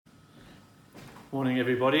Morning,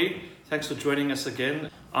 everybody. Thanks for joining us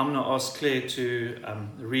again. I'm going to ask Claire to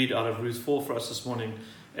read out of Ruth 4 for us this morning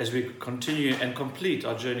as we continue and complete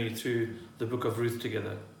our journey through the book of Ruth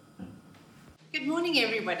together. Good morning,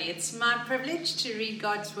 everybody. It's my privilege to read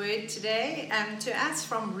God's word today to us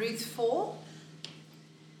from Ruth 4.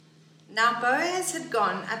 Now Boaz had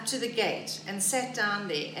gone up to the gate and sat down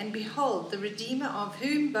there, and behold, the Redeemer of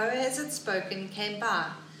whom Boaz had spoken came by.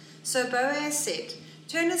 So Boaz said,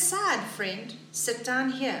 "Turn aside, friend, sit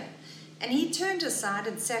down here." And he turned aside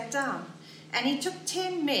and sat down. And he took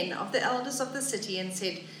 10 men of the elders of the city and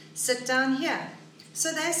said, "Sit down here."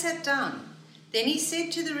 So they sat down. Then he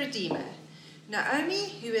said to the Redeemer,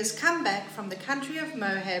 "Naomi, who has come back from the country of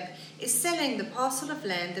Moab, is selling the parcel of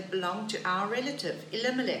land that belonged to our relative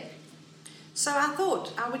Elimelech. So I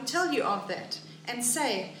thought I would tell you of that and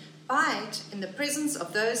say, buy it in the presence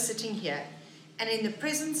of those sitting here and in the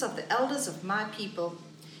presence of the elders of my people.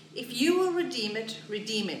 If you will redeem it,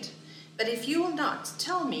 redeem it. But if you will not,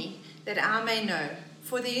 tell me that I may know,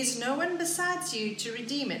 for there is no one besides you to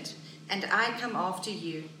redeem it, and I come after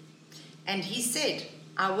you." And he said,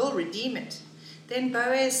 "I will redeem it." Then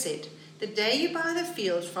Boaz said, "The day you buy the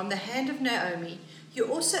field from the hand of Naomi, you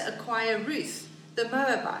also acquire Ruth, the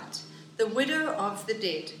Moabite, the widow of the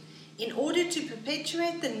dead, in order to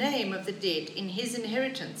perpetuate the name of the dead in his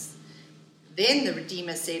inheritance." Then the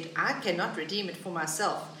Redeemer said, "I cannot redeem it for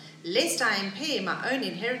myself, lest I impair my own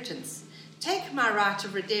inheritance. Take my right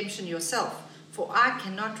of redemption yourself, for I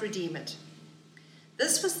cannot redeem it."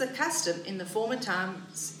 This was the custom in the former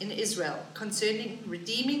times in Israel concerning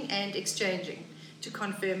redeeming and exchanging to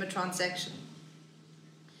confirm a transaction.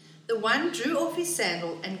 The one drew off his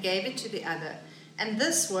sandal and gave it to the other, and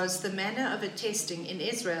this was the manner of attesting in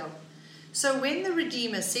Israel. So when the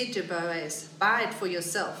Redeemer said to Boaz, "Buy it for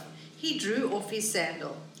yourself," he drew off his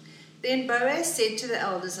sandal. Then Boaz said to the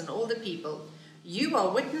elders and all the people, "You are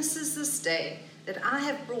witnesses this day that I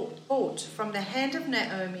have bought from the hand of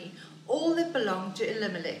Naomi all that belonged to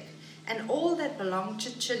Elimelech, and all that belonged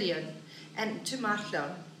to Chilion and to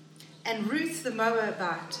Mahlon, and Ruth the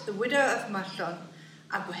Moabite, the widow of Mahlon,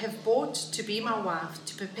 I have bought to be my wife,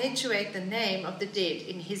 to perpetuate the name of the dead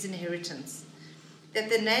in his inheritance, that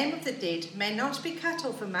the name of the dead may not be cut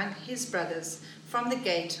off among his brothers from the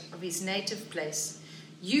gate of his native place.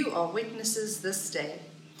 You are witnesses this day."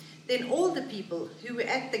 Then all the people who were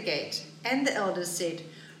at the gate and the elders said,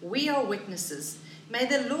 "We are witnesses. May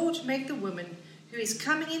the Lord make the woman who is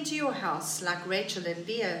coming into your house like Rachel and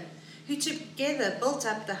Leah, who together built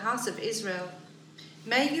up the house of Israel.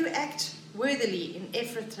 May you act worthily in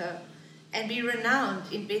Ephrathah and be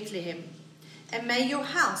renowned in Bethlehem. And may your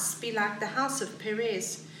house be like the house of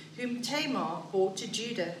Perez, whom Tamar bore to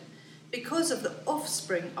Judah, because of the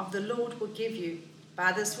offspring of the Lord will give you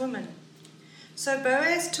by this woman." So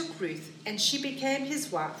Boaz took Ruth, and she became his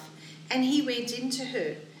wife, and he went in to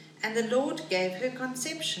her, and the Lord gave her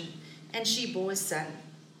conception, and she bore a son.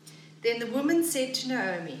 Then the woman said to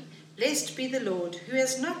Naomi, "Blessed be the Lord, who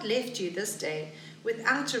has not left you this day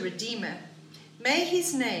without a redeemer. May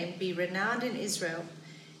his name be renowned in Israel.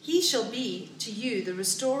 He shall be to you the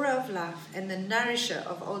restorer of life and the nourisher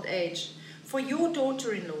of old age. For your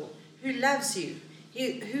daughter-in-law, who loves you,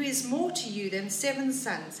 who is more to you than 7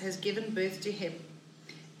 sons, has given birth to him."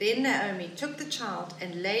 Then Naomi took the child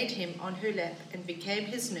and laid him on her lap and became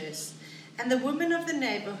his nurse. And the women of the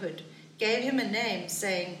neighborhood gave him a name,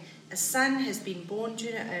 saying, "A son has been born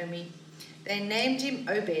to Naomi." They named him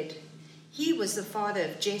Obed. He was the father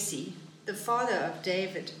of Jesse, the father of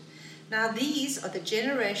David. Now these are the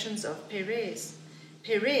generations of Perez.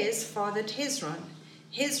 Perez fathered Hezron.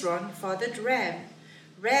 Hezron fathered Ram.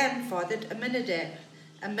 Ram fathered Amminadab.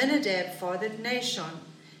 Amminadab fathered Nahshon.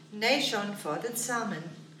 Nahshon fathered Salmon.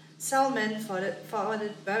 Salmon fathered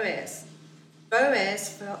Boaz.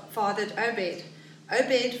 Boaz fathered Obed.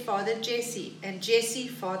 Obed fathered Jesse. And Jesse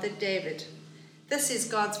fathered David. This is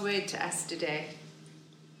God's word to us today.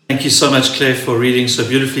 Thank you so much, Claire, for reading so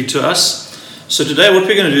beautifully to us. So today what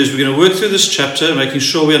we're going to do is we're going to work through this chapter, making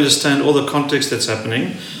sure we understand all the context that's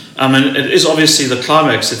happening. And it is obviously the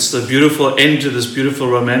climax. It's the beautiful end to this beautiful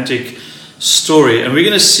romantic story. And we're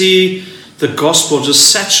going to see the gospel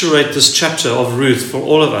just saturate this chapter of Ruth for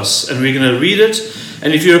all of us. And we're going to read it.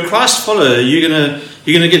 And if you're a Christ follower, you're going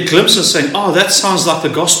to get glimpses saying, "Oh, that sounds like the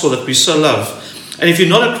gospel that we so love." And if you're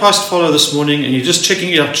not a Christ follower this morning and you're just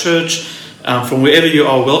checking out church from wherever you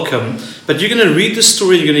are, welcome. But you're going to read the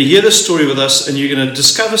story, you're going to hear the story with us, and you're going to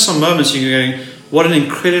discover some moments. You're going, what an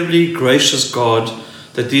incredibly gracious God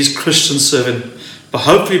that these Christians serve. And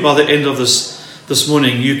hopefully by the end of this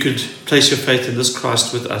morning, you could place your faith in this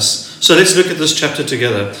Christ with us. So let's look at this chapter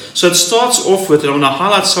together. So it starts off with, and I want to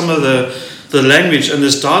highlight some of the the language and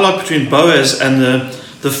this dialogue between Boaz and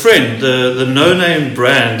the friend, the no-name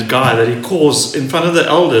brand guy that he calls in front of the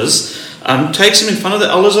elders, takes him in front of the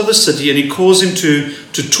elders of the city, and he calls him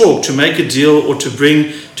to talk, to make a deal, or to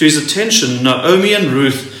bring to his attention Naomi and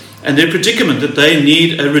Ruth and their predicament that they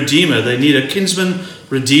need a redeemer, they need a kinsman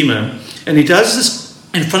redeemer. And he does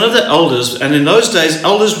this in front of the elders, and in those days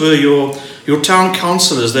elders were your town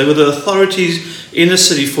councillors. They were the authorities in the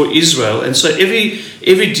city for Israel, and so every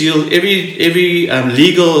deal, every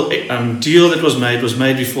legal deal that was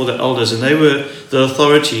made before the elders, and they were the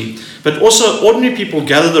authority. But also ordinary people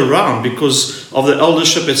gathered around because of the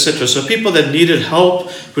eldership, etc. So people that needed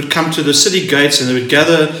help would come to the city gates, and they would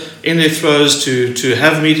gather in their throes to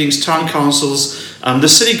have meetings, town councils. The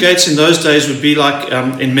city gates in those days would be like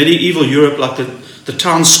in medieval Europe, like the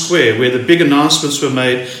town square, where the big announcements were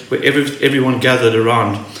made, where everyone gathered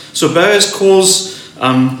around. So Boaz calls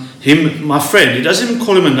him my friend. He doesn't even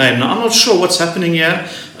call him a name. Now, I'm not sure what's happening here.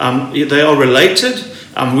 They are related.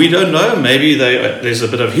 We don't know. Maybe there's a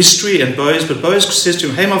bit of history in Boaz, but Boaz says to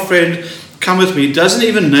him, "Hey, my friend, come with me." He doesn't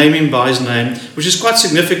even name him by his name, which is quite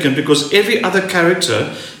significant because every other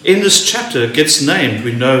character in this chapter gets named.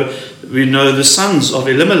 We know the sons of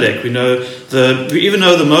Elimelech. We even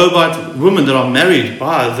know the Moabite women that are married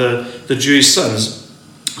by the Jewish sons.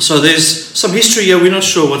 So there's some history here. We're not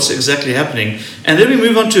sure what's exactly happening. And then we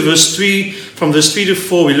move on to verse 3. From verse 3 to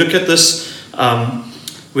 4, we look at this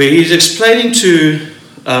where he's explaining to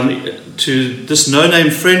this no-name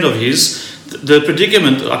friend of his the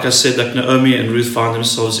predicament, like I said, that Naomi and Ruth find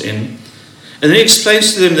themselves in. And then he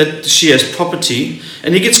explains to them that she has property,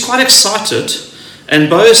 and he gets quite excited. And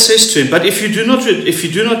Boaz says to him, "But if you do not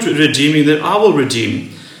redeem me, then I will redeem."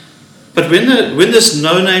 But when this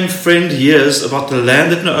no-name friend hears about the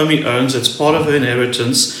land that Naomi owns, that's part of her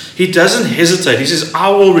inheritance, he doesn't hesitate. He says, "I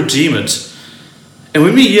will redeem it." And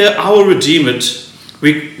when we hear "I will redeem it,"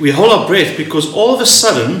 we hold our breath, because all of a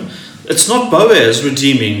sudden it's not Boaz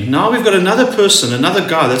redeeming. Now we've got another person, another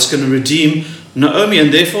guy that's going to redeem Naomi,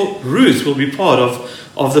 and therefore Ruth will be part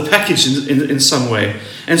of the package in some way.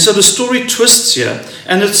 And so the story twists here,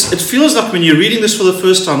 and it feels like when you're reading this for the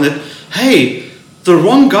first time that, hey, the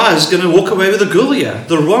wrong guy is going to walk away with a girl here.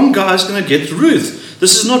 The wrong guy is going to get Ruth.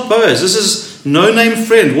 This is not Boaz. This is no-name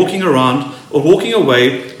friend walking around or walking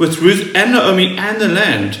away with Ruth and Naomi and the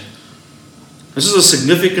land. This is a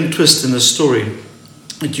significant twist in the story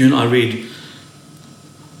that you and I read.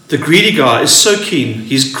 The greedy guy is so keen.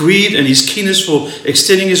 His greed and his keenness for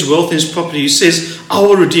extending his wealth and his property, he says, "I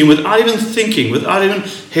will redeem," without even thinking, without even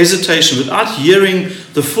hesitation, without hearing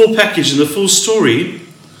the full package and the full story.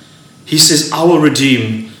 He says, "I will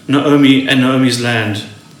redeem Naomi and Naomi's land."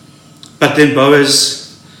 But then Boaz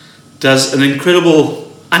does an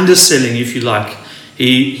incredible underselling, if you like.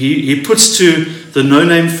 He puts to the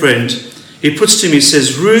no-name friend, he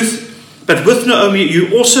says, "Ruth, but with Naomi you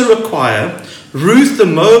also require Ruth the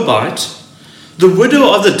Moabite, the widow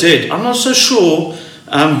of the dead." I'm not so sure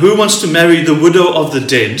who wants to marry the widow of the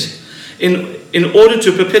dead in order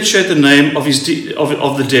to perpetuate the name of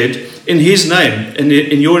the dead in his name,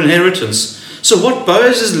 in your inheritance. So what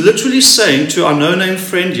Boaz is literally saying to our no-name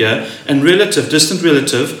friend here and distant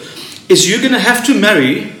relative, is you're going to have to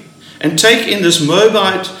marry and take in this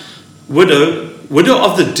Moabite widow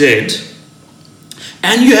of the dead,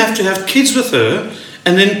 and you have to have kids with her,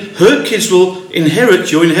 and then her kids will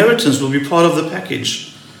inherit your inheritance, will be part of the package.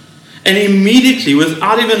 And immediately,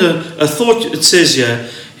 without even a thought, it says here,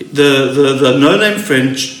 the no-name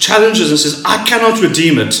friend challenges and says, "I cannot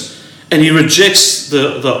redeem it." And he rejects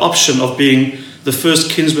the option of being the first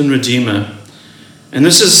kinsman redeemer. And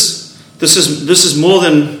this is more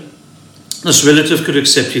than this relative could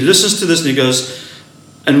accept. He listens to this and he goes,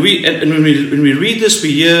 and when we read this,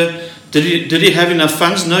 we hear, did he have enough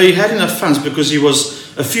funds? No, he had enough funds, because he was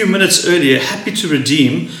a few minutes earlier happy to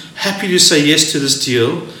redeem, happy to say yes to this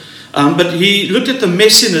deal. But he looked at the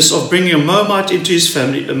messiness of bringing a Moabite into his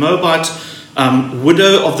family, a Moabite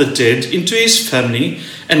widow of the dead into his family,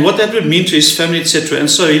 and what that would mean to his family, etc. And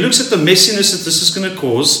so he looks at the messiness that this is going to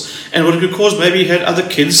cause, and what it could cause. Maybe he had other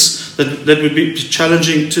kids that would be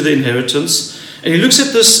challenging to the inheritance. And he looks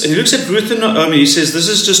at this, and he looks at Ruth and Naomi. He says, "This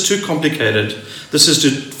is just too complicated. This is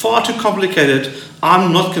far too complicated.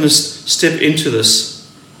 I'm not going to step into this."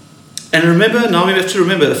 And now we have to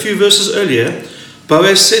remember, a few verses earlier,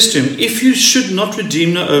 Boaz says to him, "If you should not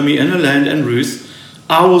redeem Naomi and her land and Ruth,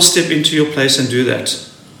 I will step into your place and do that."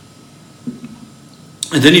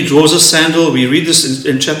 And then he draws a sandal. We read this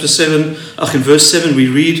in chapter 7. In verse 7 we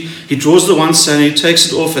read, he draws the one sandal, he takes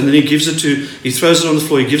it off, and then he throws it on the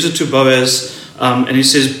floor, he gives it to Boaz, and he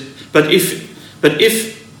says, but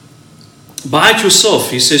if buy it yourself,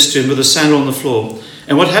 he says to him, with a sandal on the floor.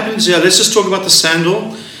 And what happens here, let's just talk about the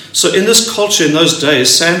sandal. So in this culture, in those days,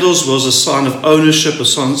 sandals was a sign of ownership, a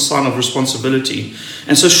sign of responsibility.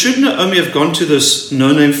 And so should Naomi have gone to this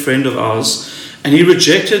no-name friend of ours, and he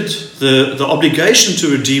rejected the obligation to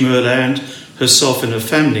redeem her land, herself and her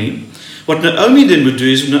family, what Naomi then would do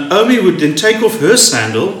is Naomi would then take off her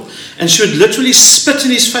sandal, and she would literally spit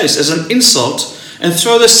in his face as an insult and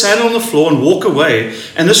throw the sandal on the floor and walk away.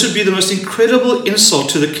 And this would be the most incredible insult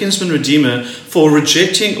to the kinsman redeemer for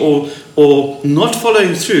rejecting or not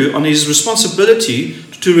following through on his responsibility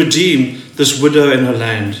to redeem this widow and her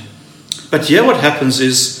land. But here what happens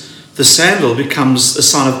is the sandal becomes a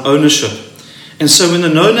sign of ownership. And so when the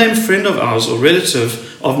no-name friend of ours or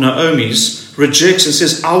relative of Naomi's rejects and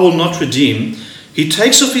says, I will not redeem, he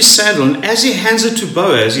takes off his sandal, and as he hands it to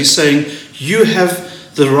Boaz, he's saying, you have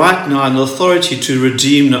the right now and the authority to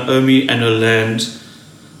redeem Naomi and her land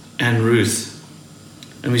and Ruth.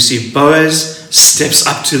 And we see Boaz steps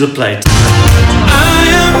up to the plate. I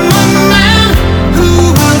am a man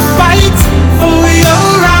who will fight for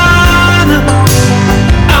your honor.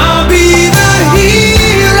 I'll be the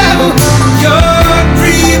hero you're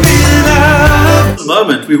dreaming of. The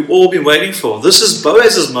moment we've all been waiting for. This is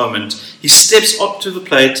Boaz's moment. He steps up to the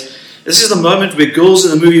plate. This is the moment where girls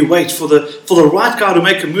in the movie wait for the right guy to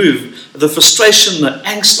make a move. The frustration, the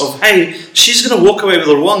angst of, hey, she's going to walk away with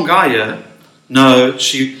the wrong guy here. No,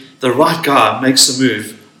 the right guy makes the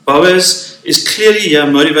move. Boaz is clearly here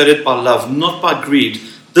motivated by love, not by greed.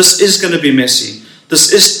 This is going to be messy.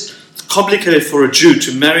 This is complicated for a Jew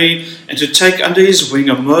to marry and to take under his wing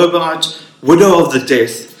a Moabite widow of the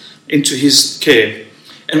death into his care.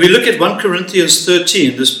 And we look at 1 Corinthians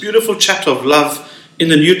 13, this beautiful chapter of love in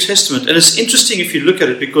the New Testament. And it's interesting if you look at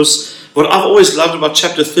it, because what I've always loved about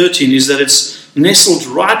chapter 13 is that it's nestled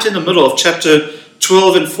right in the middle of chapter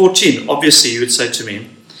 12 and 14, obviously, you would say to me.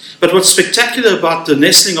 But what's spectacular about the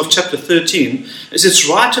nestling of chapter 13 is it's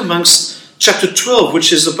right amongst chapter 12,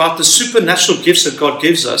 which is about the supernatural gifts that God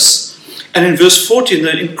gives us. And in verse 14,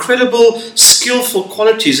 the incredible, skillful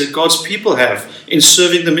qualities that God's people have in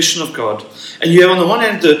serving the mission of God. And you have on the one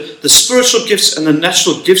hand the spiritual gifts and the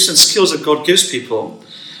natural gifts and skills that God gives people.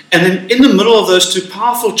 And then in the middle of those two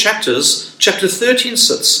powerful chapters, chapter 13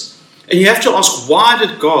 sits. And you have to ask, why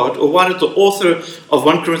did God, or why did the author of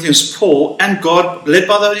 1 Corinthians, Paul, and God, led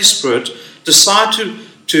by the Holy Spirit, decide to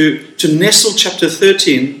nestle chapter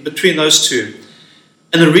 13 between those two?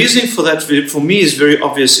 And the reasoning for that, for me, is very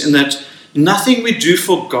obvious, in that nothing we do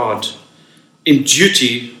for God in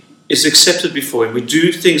duty is accepted before Him. We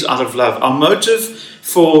do things out of love. Our motive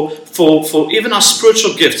for even our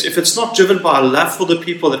spiritual gifts, if it's not driven by a love for the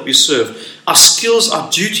people that we serve, our skills, our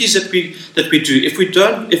duties that we do,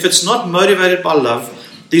 if it's not motivated by love,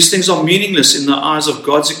 these things are meaningless in the eyes of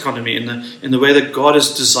God's economy, in the way that God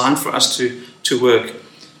has designed for us to work.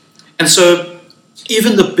 And so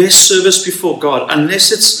even the best service before God,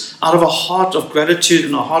 unless it's out of a heart of gratitude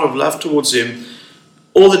and a heart of love towards Him,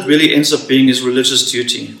 all that really ends up being is religious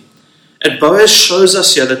duty. And Boaz shows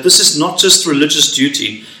us here that this is not just religious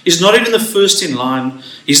duty. He's not even the first in line.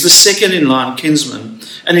 He's the second in line kinsman.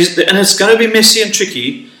 And it's going to be messy and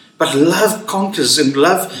tricky, but love conquers, and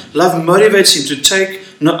love motivates him to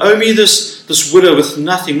take Naomi, this widow with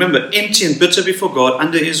nothing, remember, empty and bitter before God,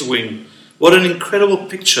 under his wing. What an incredible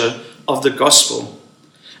picture of the gospel.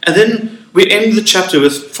 And then we end the chapter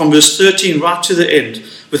from verse 13 right to the end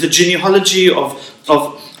with the genealogy of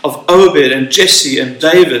Obed and Jesse and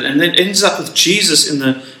David, and then ends up with Jesus in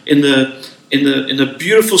the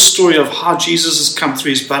beautiful story of how Jesus has come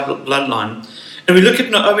through his bloodline. And we look at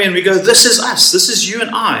Naomi and we go, this is us, this is you and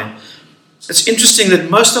I. It's interesting that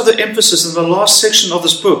most of the emphasis in the last section of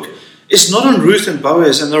this book is not on Ruth and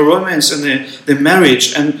Boaz and their romance and their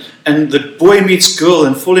marriage and the boy meets girl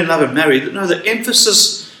and fall in love and marry. No, the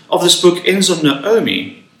emphasis of this book ends on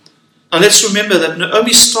Naomi. Now let's remember that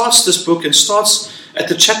Naomi starts this book and starts at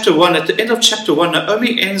the chapter 1. At the end of chapter 1,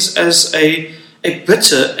 Naomi ends as a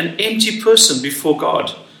bitter and empty person before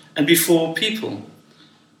God and before people,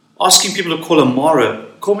 asking people to call her Mara,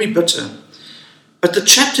 call me bitter. But the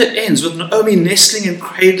chapter ends with Naomi nestling and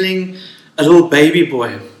cradling a little baby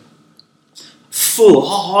boy, full, a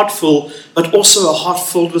heart full, but also a heart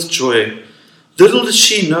filled with joy. Little did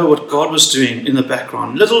she know what God was doing in the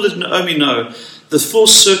background. Little did Naomi know the full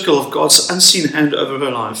circle of God's unseen hand over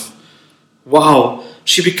her life. Wow,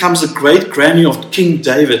 she becomes the great granny of King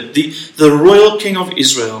David, the royal king of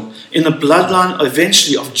Israel, in the bloodline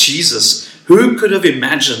eventually of Jesus. Who could have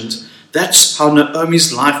imagined that's how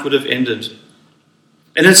Naomi's life would have ended?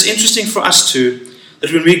 And it's interesting for us too,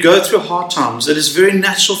 that when we go through hard times, it is very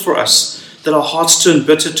natural for us that our hearts turn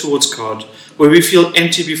bitter towards God, where we feel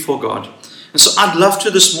empty before God. And so I'd love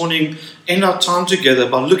to this morning end our time together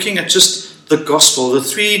by looking at just the gospel, the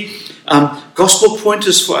three gospel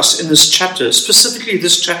pointers for us in this chapter, specifically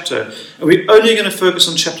this chapter. And we're only going to focus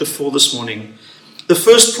on chapter 4 this morning. The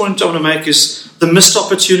first point I want to make is the missed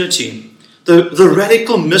opportunity, the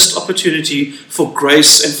radical missed opportunity for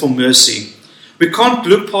grace and for mercy. We can't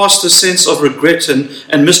look past the sense of regret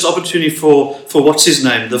and missed opportunity for what's his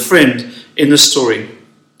name, the friend in the story.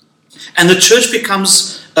 And the church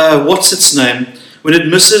becomes what's its name when it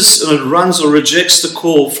misses and it runs or rejects the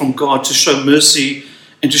call from God to show mercy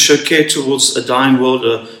and to show care towards a dying world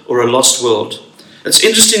or a lost world. It's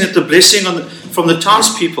interesting that the blessing from the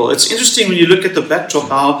townspeople, it's interesting when you look at the backdrop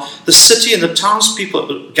how the city and the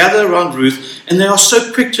townspeople gather around Ruth, and they are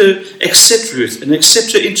so quick to accept Ruth and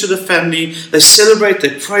accept her into the family. They celebrate,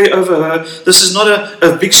 they pray over her. This is not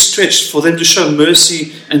a big stretch for them to show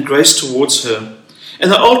mercy and grace towards her.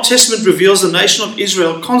 And the Old Testament reveals the nation of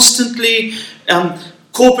Israel constantly,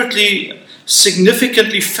 corporately,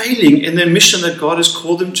 significantly failing in their mission that God has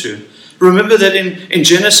called them to. Remember that in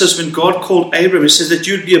Genesis, when God called Abram, he says that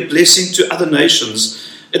you'd be a blessing to other nations.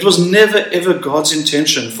 It was never, ever God's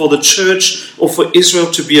intention for the church or for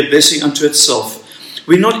Israel to be a blessing unto itself.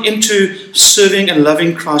 We're not into serving and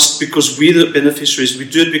loving Christ because we're the beneficiaries. We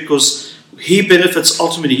do it because he benefits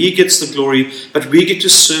ultimately. He gets the glory, but we get to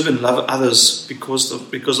serve and love others because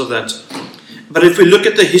of that. But if we look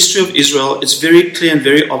at the history of Israel, it's very clear and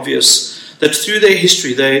very obvious that through their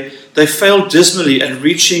history, they failed dismally at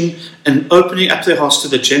reaching and opening up their hearts to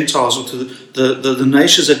the Gentiles or to the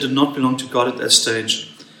nations that did not belong to God at that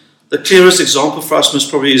stage. The clearest example for us most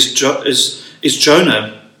probably is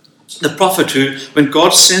Jonah, the prophet who, when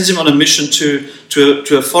God sends him on a mission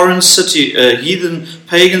to a foreign city, a heathen,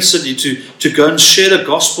 pagan city, to go and share the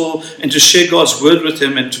gospel and to share God's word with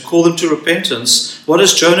them and to call them to repentance, what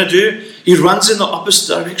does Jonah do? He runs in the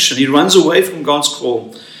opposite direction. He runs away from God's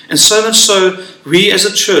call. And so much so, we as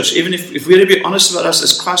a church, even if we're to be honest about us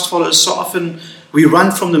as Christ followers, so often we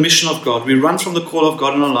run from the mission of God. We run from the call of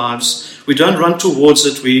God in our lives. We don't run towards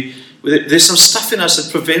it. There's some stuff in us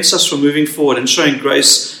that prevents us from moving forward and showing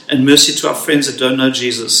grace and mercy to our friends that don't know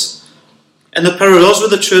Jesus. And the parallels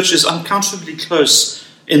with the church is uncomfortably close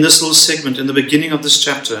in this little segment in the beginning of this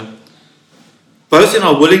chapter. Both in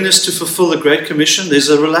our willingness to fulfill the Great Commission, there's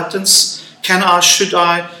a reluctance. Can I? Should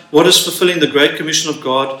I? What is fulfilling the Great Commission of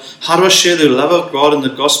God? How do I share the love of God and the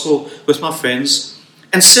gospel with my friends?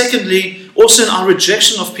 And secondly, also in our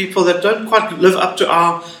rejection of people that don't quite live up to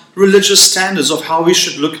our religious standards of how we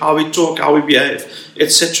should look, how we talk, how we behave,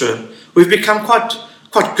 etc. We've become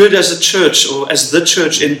quite good as a church or as the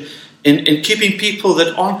church in keeping people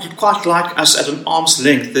that aren't quite like us at an arm's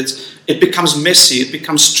length. It becomes messy, it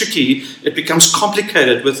becomes tricky, it becomes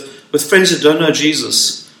complicated with friends that don't know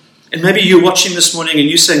Jesus. And maybe you're watching this morning and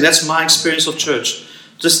you're saying, that's my experience of church.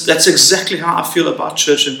 That's exactly how I feel about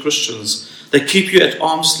church and Christians. They keep you at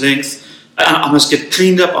arm's length. I must get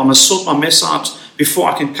cleaned up. I must sort my mess out before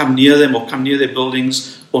I can come near them or come near their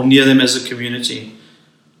buildings or near them as a community.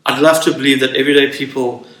 I'd love to believe that everyday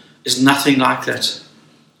people is nothing like that.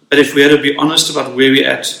 But if we had to be honest about where we're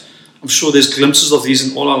at, I'm sure there's glimpses of these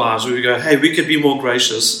in all our lives where we go, hey, we could be more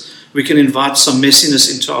gracious. We can invite some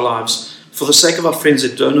messiness into our lives for the sake of our friends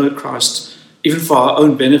that don't know Christ, even for our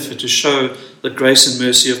own benefit, to show the grace and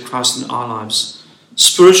mercy of Christ in our lives.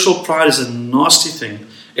 Spiritual pride is a nasty thing.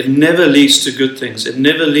 It never leads to good things. It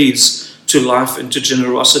never leads to life and to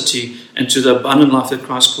generosity and to the abundant life that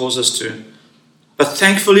Christ calls us to. But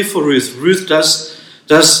thankfully for Ruth, Ruth does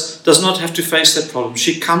not have to face that problem.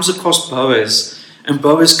 She comes across Boaz, and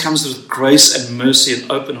Boaz comes with grace and mercy and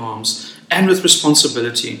open arms and with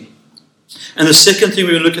responsibility. And the second thing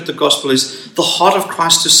we will look at the gospel is the heart of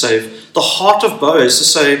Christ to save. The heart of Boaz to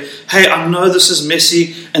say, hey, I know this is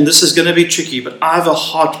messy and this is going to be tricky, but I have a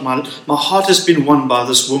heart. My heart has been won by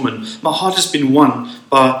this woman. My heart has been won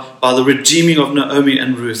by the redeeming of Naomi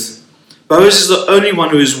and Ruth. Boaz is the only one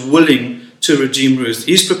who is willing to redeem Ruth.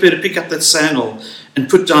 He's prepared to pick up that sandal and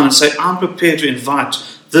put down and say, I'm prepared to invite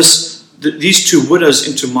these two widows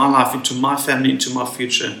into my life, into my family, into my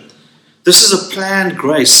future. This is a planned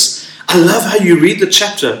grace. I love how you read the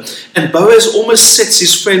chapter, and Boaz almost sets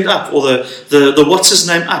his friend up, or the what's his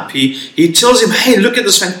name up. He tells him, hey, look at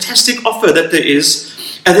this fantastic offer that there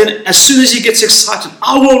is. And then as soon as he gets excited,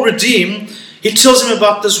 I will redeem, he tells him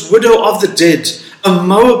about this widow of the dead, a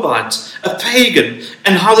Moabite, a pagan,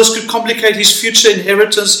 and how this could complicate his future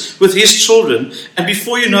inheritance with his children. And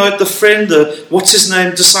before you know it, the friend, what's his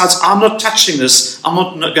name, decides, I'm not touching this, I'm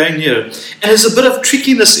not going near. And there's a bit of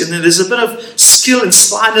trickiness in there, there's a bit of skill and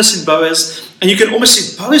slyness in Boaz, And you can almost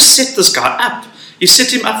see Boaz set this guy up. He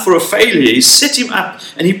set him up for a failure. He set him up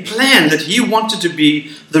and he planned that he wanted to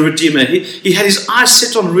be the Redeemer. He had his eyes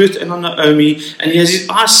set on Ruth and on Naomi, and he has his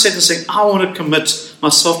eyes set and saying, I want to commit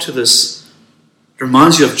myself to this. It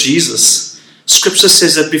reminds you of Jesus. Scripture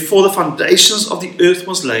says that before the foundations of the earth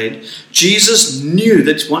was laid, Jesus knew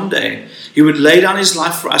that one day he would lay down his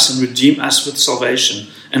life for us and redeem us with salvation.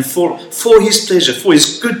 And for his pleasure, for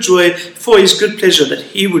his good joy, for his good pleasure, that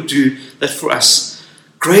he would do that for us.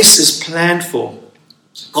 Grace is planned for.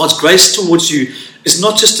 God's grace towards you is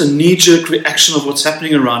not just a knee-jerk reaction of what's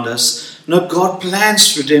happening around us. No, God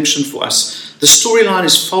plans redemption for us. The storyline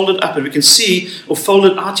is folded up, and we can see, or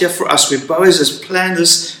folded out here for us, where Boaz has planned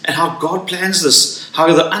this and how God plans this,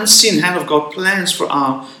 how the unseen hand of God plans for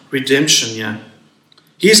our redemption here.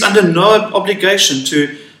 He is under no obligation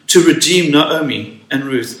to redeem Naomi and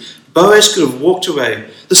Ruth. Boaz could have walked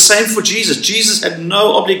away. The same for Jesus. Jesus had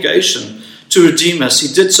no obligation to redeem us.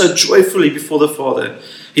 He did so joyfully before the Father.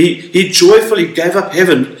 He joyfully gave up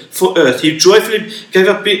heaven for earth. He joyfully gave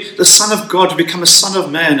up the Son of God to become a Son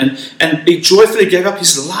of Man. And he joyfully gave up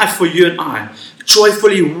his life for you and I.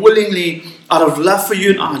 Joyfully, willingly, out of love for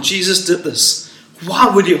you and I, Jesus did this.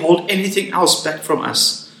 Why would he hold anything else back from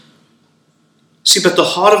us? See, but the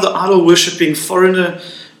heart of the idol-worshipping foreigner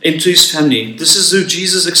into his family, this is who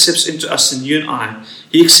Jesus accepts into us and you and I.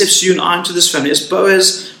 He accepts you and I into this family. As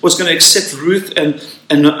Boaz was going to accept Ruth and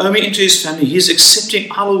Naomi into his family, he's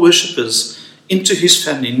accepting idol worshippers into his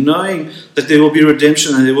family, knowing that there will be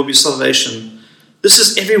redemption and there will be salvation. This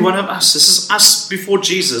is every one of us. This is us before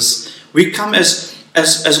Jesus. We come as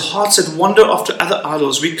hearts that wander after other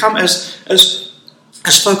idols. We come as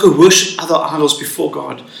folk who worship other idols before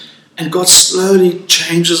God. And God slowly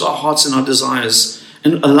changes our hearts and our desires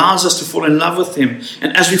and allows us to fall in love with him.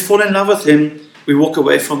 And as we fall in love with him, we walk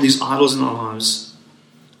away from these idols in our lives.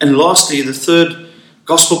 And lastly, the third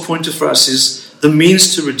gospel pointer for us is the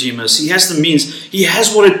means to redeem us. He has the means. He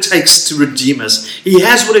has what it takes to redeem us. He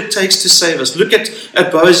has what it takes to save us. Look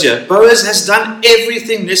at Boaz here. Boaz has done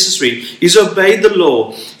everything necessary. He's obeyed the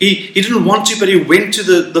law. He didn't want to, but he went to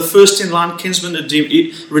the first in line kinsman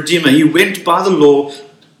redeemer. He went by the law,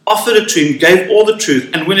 offered it to him, gave all the truth.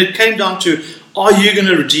 And when it came down to, are you going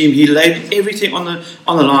to redeem? He laid everything on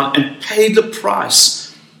the line and paid the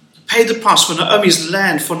price. Paid the price for Naomi's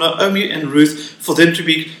land, for Naomi and Ruth, for them to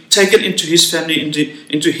be taken into his family,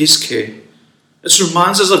 into his care. This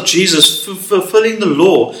reminds us of Jesus fulfilling the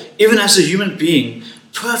law, even as a human being,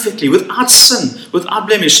 perfectly, without sin, without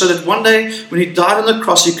blemish, so that one day when he died on the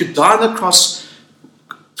cross, he could die on the cross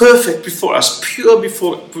perfect before us, pure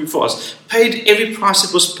before us, paid every price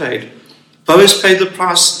that was paid. Boaz paid the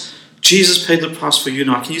price. Jesus paid the price for you and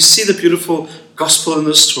I. Can you see the beautiful gospel in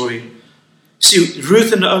this story? See,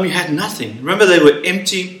 Ruth and Naomi had nothing. Remember, they were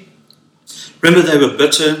empty. Remember, they were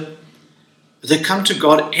bitter. They come to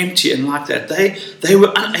God empty and like that. They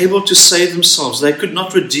were unable to save themselves. They could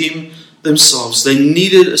not redeem themselves. They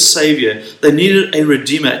needed a savior. They needed a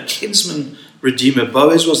redeemer, a kinsman redeemer.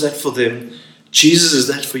 Boaz was that for them. Jesus is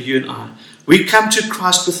that for you and I. We come to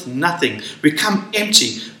Christ with nothing. We come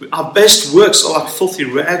empty. Our best works are like filthy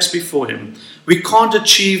rags before him. We can't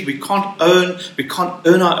achieve, we can't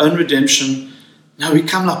earn our own redemption. No, we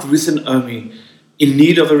come like Ruth and Naomi, in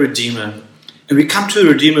need of a redeemer. And we come to the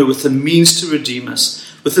Redeemer with the means to redeem us,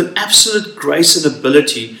 with an absolute grace and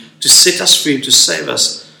ability to set us free, to save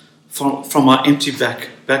us from our empty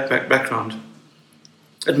background.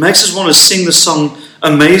 It makes us want to sing the song,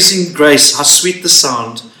 Amazing Grace, how sweet the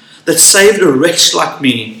sound, that saved a wretch like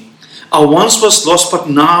me. I once was lost, but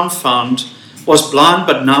now I'm found, was blind,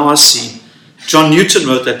 but now I see. John Newton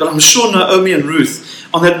wrote that, but I'm sure Naomi and Ruth,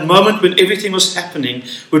 on that moment when everything was happening,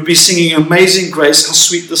 would be singing Amazing Grace, how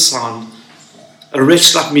sweet the sound. A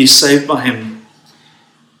wretch like me saved by him.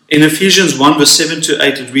 In Ephesians 1 verse 7 to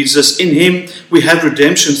 8 it reads this, in him we have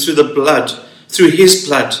redemption through the blood, through his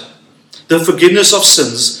blood, the forgiveness of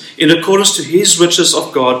sins, in accordance to his riches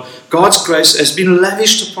of God. God's grace has been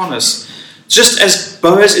lavished upon us. Just as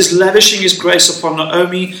Boaz is lavishing his grace upon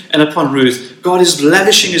Naomi and upon Ruth, God is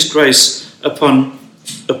lavishing his grace upon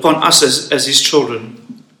us as his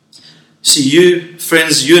children. See, you,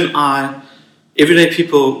 friends, you and I, everyday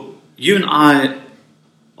people, you and I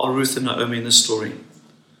are Ruth and Naomi in this story.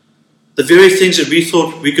 The very things that we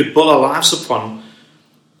thought we could build our lives upon,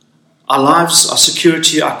 our lives, our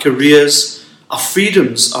security, our careers, our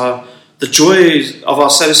freedoms, the joy of our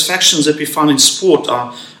satisfactions that we find in sport,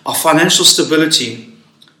 our financial stability,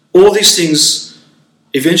 all these things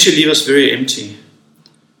eventually leave us very empty.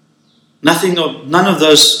 None of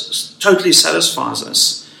those totally satisfies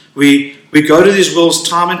us. We go to these worlds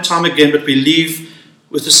time and time again, but we leave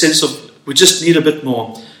with a sense of We just need a bit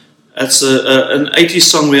more. It's an 80s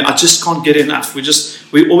song where I just can't get enough.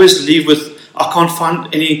 We always leave with, I can't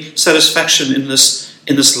find any satisfaction in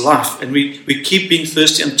this life. And we keep being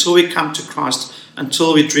thirsty until we come to Christ,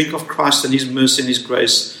 until we drink of Christ and His mercy and His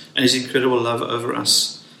grace and His incredible love over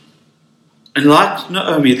us. And like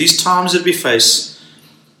Naomi, these times that we face,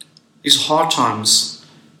 these hard times,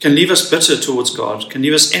 can leave us bitter towards God, can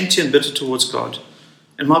leave us empty and bitter towards God.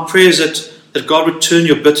 And my prayer is that God would turn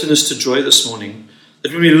your bitterness to joy this morning.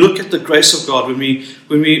 That when we look at the grace of God, when we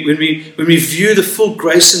view the full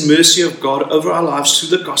grace and mercy of God over our lives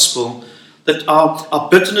through the gospel, that our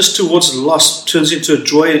bitterness towards loss turns into a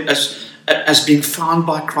joy as being found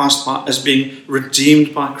by Christ, as being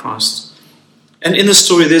redeemed by Christ. And in the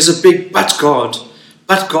story, there's a big but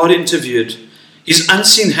God interviewed. His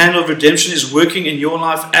unseen hand of redemption is working in your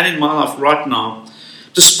life and in my life right now.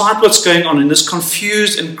 Despite what's going on in this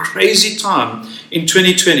confused and crazy time in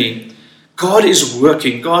 2020, God is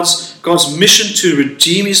working. God's mission to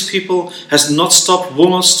redeem His people has not stopped, will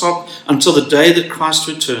not stop until the day that Christ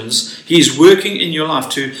returns. He is working in your life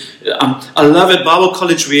too. I love at Bible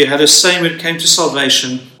College we had a saying when it came to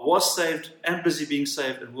salvation: was saved and busy being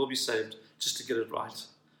saved and will be saved, just to get it right.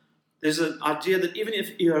 There's an idea that even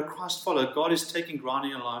if you're a Christ follower, God is taking ground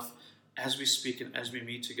in your life as we speak and as we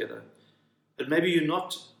meet together. But maybe you're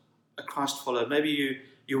not a Christ follower. Maybe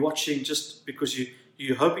you're watching just because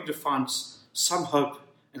you're hoping to find some hope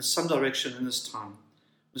and some direction in this time.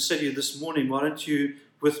 I say to you this morning, why don't you,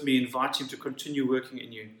 with me, invite Him to continue working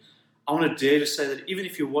in you? I want to dare to say that even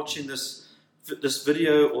if you're watching this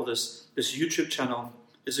video or this YouTube channel,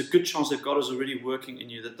 there's a good chance that God is already working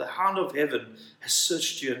in you, that the hound of heaven has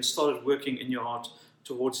searched you and started working in your heart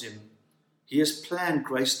towards Him. He has planned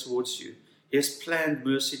grace towards you. He has planned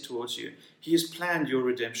mercy towards you. He has planned your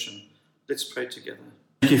redemption. Let's pray together.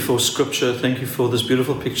 Thank you for Scripture. Thank you for this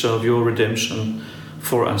beautiful picture of your redemption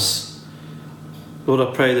for us. Lord,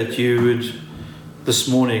 I pray that you would, this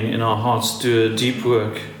morning in our hearts, do a deep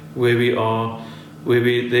work where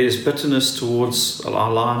there is bitterness towards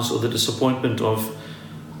our lives or the disappointment of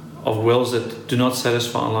wells that do not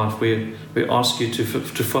satisfy our life. We ask you to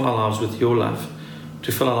fill our lives with your love,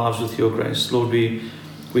 to fill our lives with your grace. Lord, we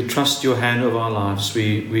trust your hand over our lives.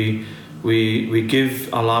 We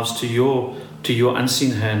give our lives to your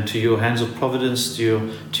unseen hand, to your hands of providence,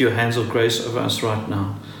 to your hands of grace over us right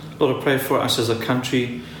now. Lord, I pray for us as a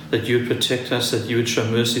country that you would protect us, that you would show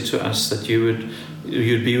mercy to us, that you'd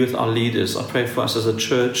be with our leaders. I pray for us as a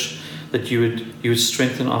church that you would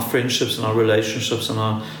strengthen our friendships and our relationships and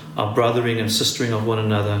our brothering and sistering of one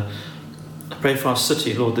another. I pray for our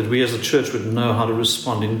city, Lord, that we as a church would know how to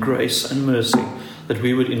respond in grace and mercy, that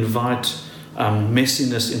we would invite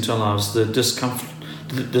messiness into our lives, the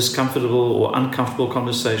discomfortable or uncomfortable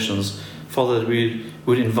conversations. Father, that we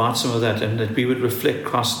would invite some of that and that we would reflect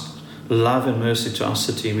Christ's love and mercy to our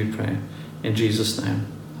city, we pray. In Jesus' name,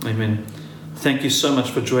 amen. Thank you so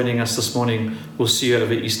much for joining us this morning. We'll see you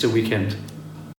over Easter weekend.